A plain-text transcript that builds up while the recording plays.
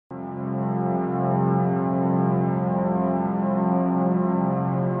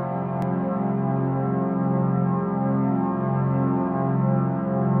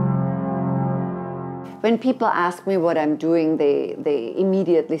When people ask me what I'm doing, they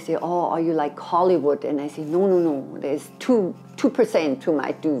immediately say, oh, are you like Hollywood? And I say, no, no, no, there's 2% who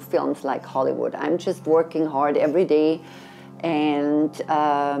might do films like Hollywood. I'm just working hard every day, and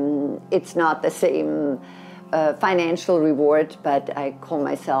it's not the same financial reward, but I call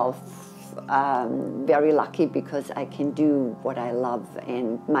myself very lucky because I can do what I love,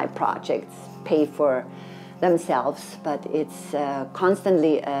 and my projects pay for themselves, but it's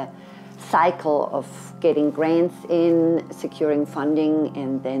constantly a cycle of getting grants in, securing funding,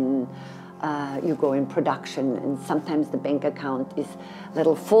 and then you go in production, and sometimes the bank account is a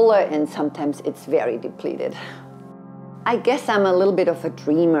little fuller and sometimes it's very depleted. I guess I'm a little bit of a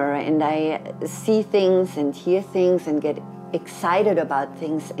dreamer, and I see things and hear things and get excited about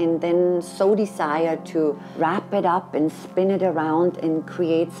things, and then so desire to wrap it up and spin it around and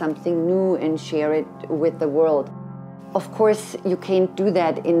create something new and share it with the world. Of course, you can't do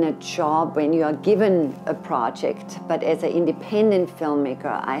that in a job when you are given a project, but as an independent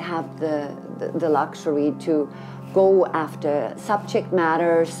filmmaker, I have the luxury to go after subject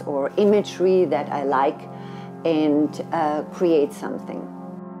matters or imagery that I like and create something.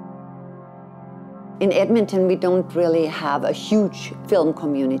 In Edmonton, we don't really have a huge film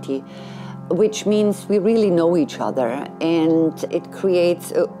community, which means we really know each other, and it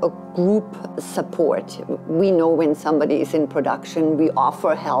creates a group support. We know when somebody is in production, we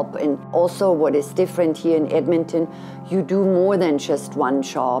offer help, and also what is different here in Edmonton, you do more than just one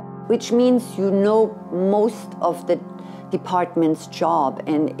job, which means you know most of the department's job,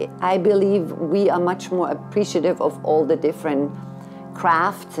 and I believe we are much more appreciative of all the different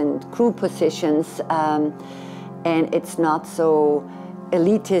crafts and crew positions, and it's not so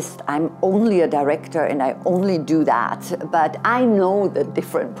elitist. I'm only a director and I only do that, but I know the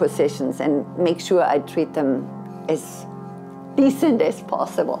different positions and make sure I treat them as decent as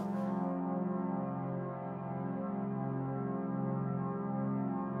possible.